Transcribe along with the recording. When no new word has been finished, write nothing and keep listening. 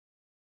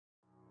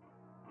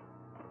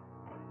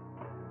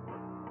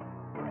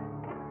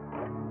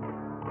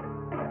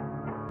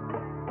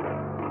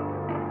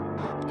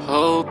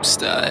hopes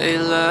die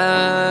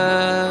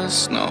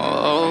last, no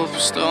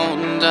hopes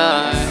don't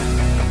die.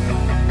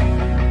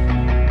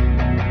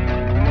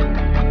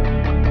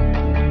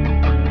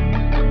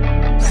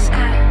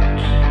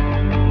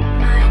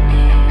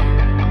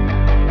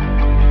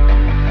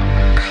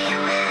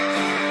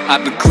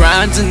 I've been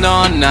grinding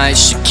all night,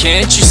 shit,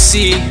 can't you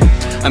see?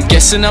 I'm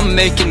guessing I'm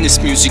making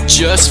this music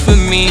just for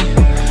me,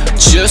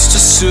 just to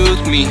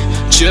soothe me,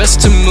 just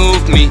to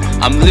move me.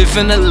 I'm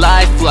living a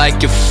life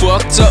like a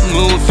fucked up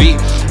movie.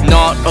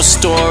 Not all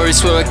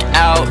stories work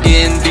out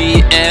in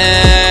the end.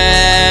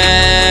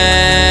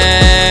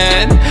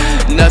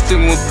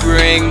 Nothing will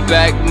bring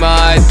back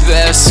my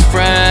best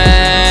friend.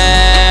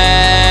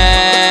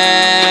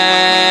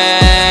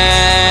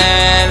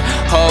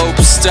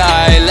 Hopes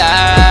die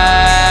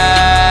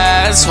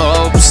last,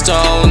 hopes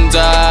don't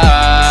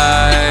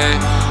die.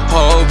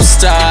 Hopes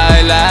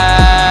die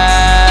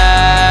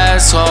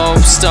last,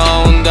 hopes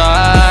don't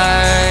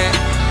die.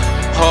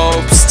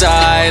 Hopes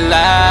die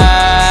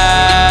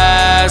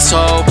last,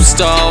 hopes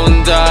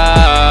don't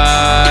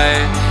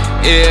die.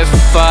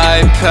 If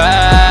I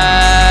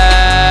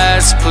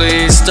pass,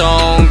 please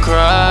don't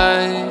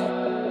cry,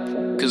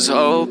 'cause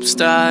hopes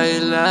die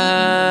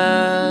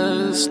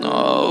last, no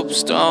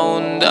hopes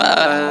don't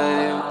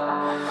die.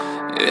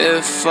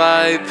 If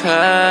I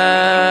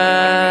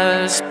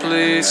pass,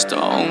 please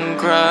don't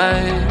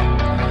cry,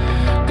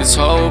 'cause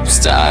hopes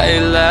die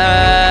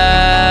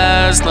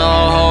last,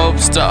 no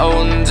hopes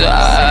don't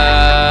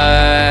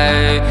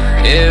die.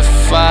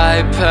 If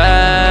I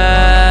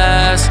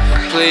pass,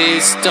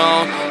 please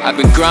don't. I've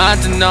been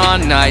grinding all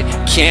night,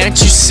 can't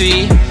you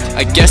see?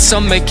 I guess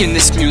I'm making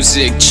this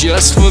music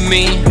just for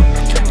me,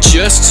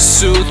 just to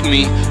soothe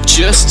me,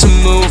 just to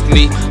move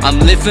me. I'm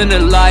living a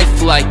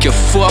life like a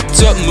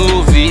fucked up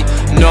movie.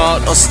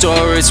 Not all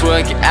stories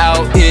work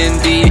out in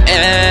the end.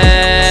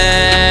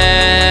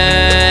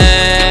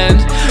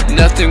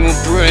 Nothing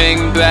will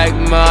bring back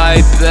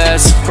my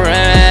best friend.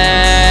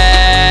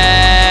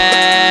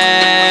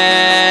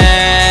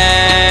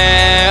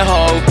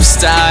 Hopes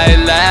die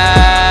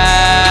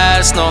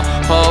last, no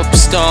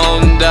hopes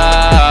don't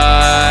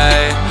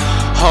die.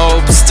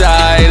 Hopes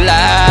die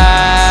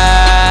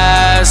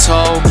last,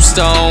 hopes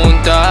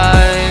don't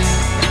die.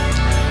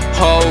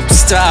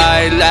 Hopes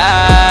die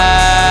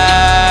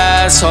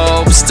last,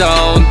 hopes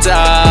don't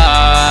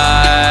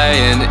die.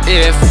 And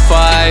if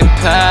I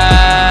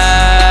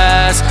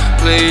pass,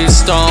 please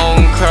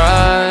don't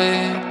cry.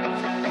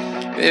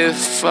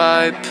 If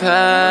I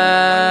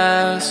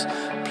pass,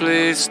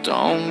 please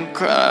don't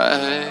cry,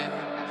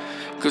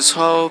 'cause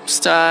hopes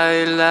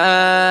die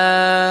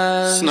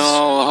last,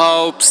 no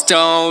hopes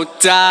don't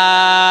die.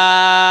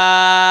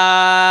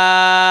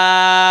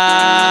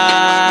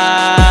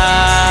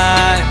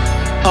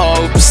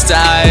 Hopes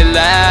die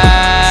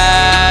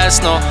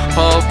last, no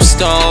hopes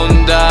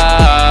don't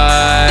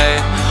die.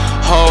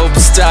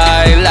 Hopes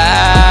die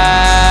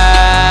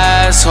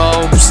last,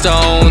 hopes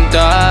don't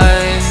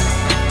die.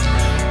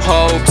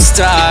 Hopes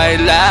die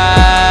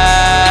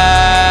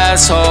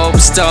last,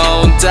 hopes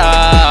don't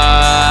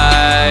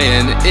die.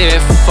 And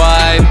if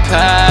I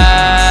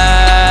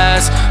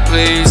pass,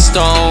 please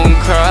don't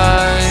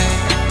cry.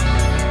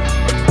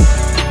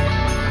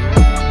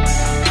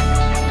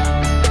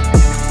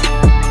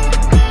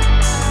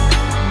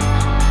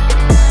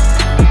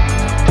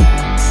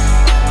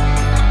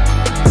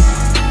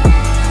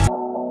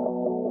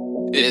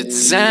 It's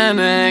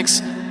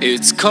Xanax,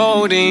 it's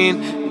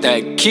codeine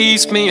that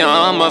keeps me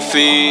on my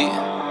feet.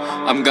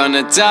 I'm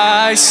gonna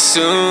die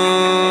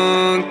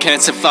soon,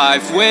 can't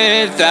survive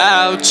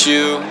without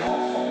you.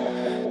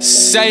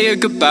 Say your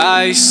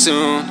goodbye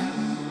soon,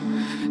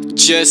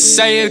 just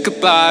say your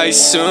goodbye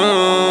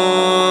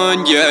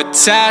soon. You're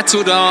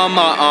tattooed on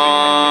my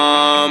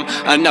arm,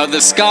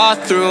 another scar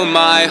through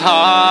my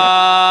heart.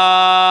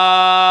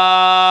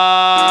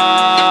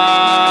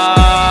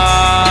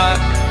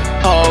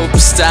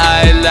 Hopes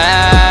die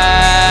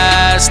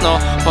last, no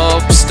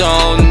hopes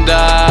don't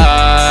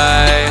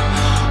die.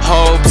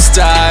 Hopes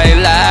die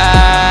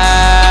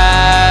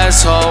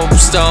last,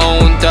 hopes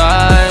don't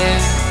die.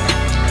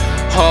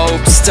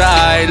 Hopes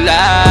die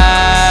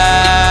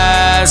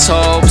last,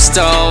 hopes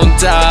don't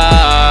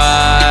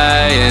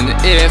die. And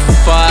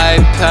if I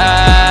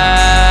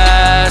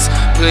pass,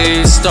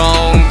 please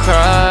don't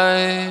cry.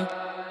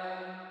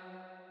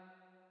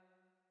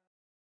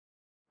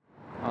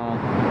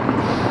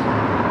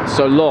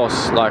 So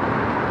loss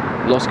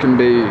can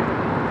be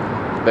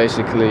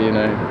basically, you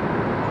know,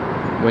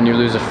 when you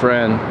lose a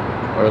friend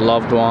or a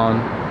loved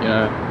one, you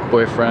know,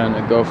 boyfriend,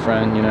 a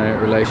girlfriend, you know,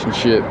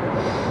 relationship,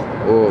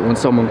 or when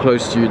someone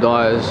close to you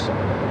dies,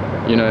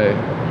 you know,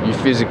 you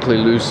physically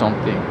lose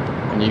something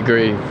and you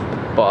grieve.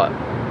 But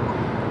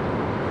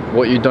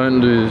what you don't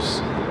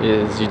lose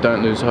is you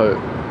don't lose hope,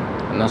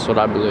 and that's what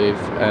I believe.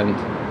 And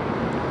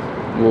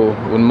well,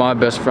 when my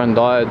best friend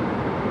died,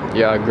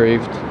 yeah, I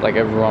grieved like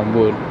everyone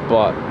would,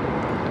 but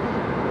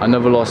I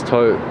never lost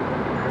hope.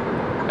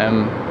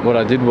 And what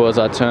I did was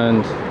I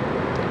turned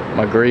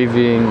my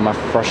grieving, my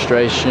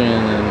frustration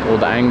and all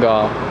the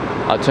anger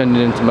I turned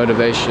it into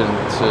motivation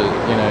to,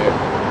 you know,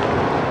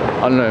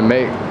 I don't know,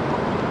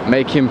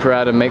 make him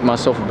proud and make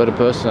myself a better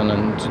person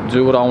and to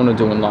do what I want to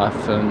do in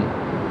life. And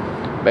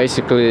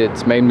basically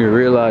it's made me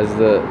realize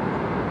that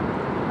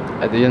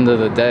at the end of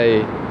the day,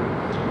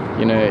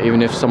 you know,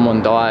 even if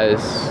someone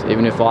dies,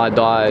 even if I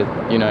die,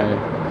 you know,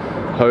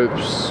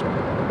 hopes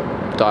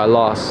die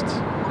last.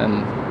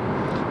 And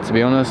to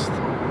be honest,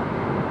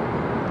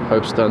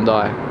 hopes don't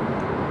die.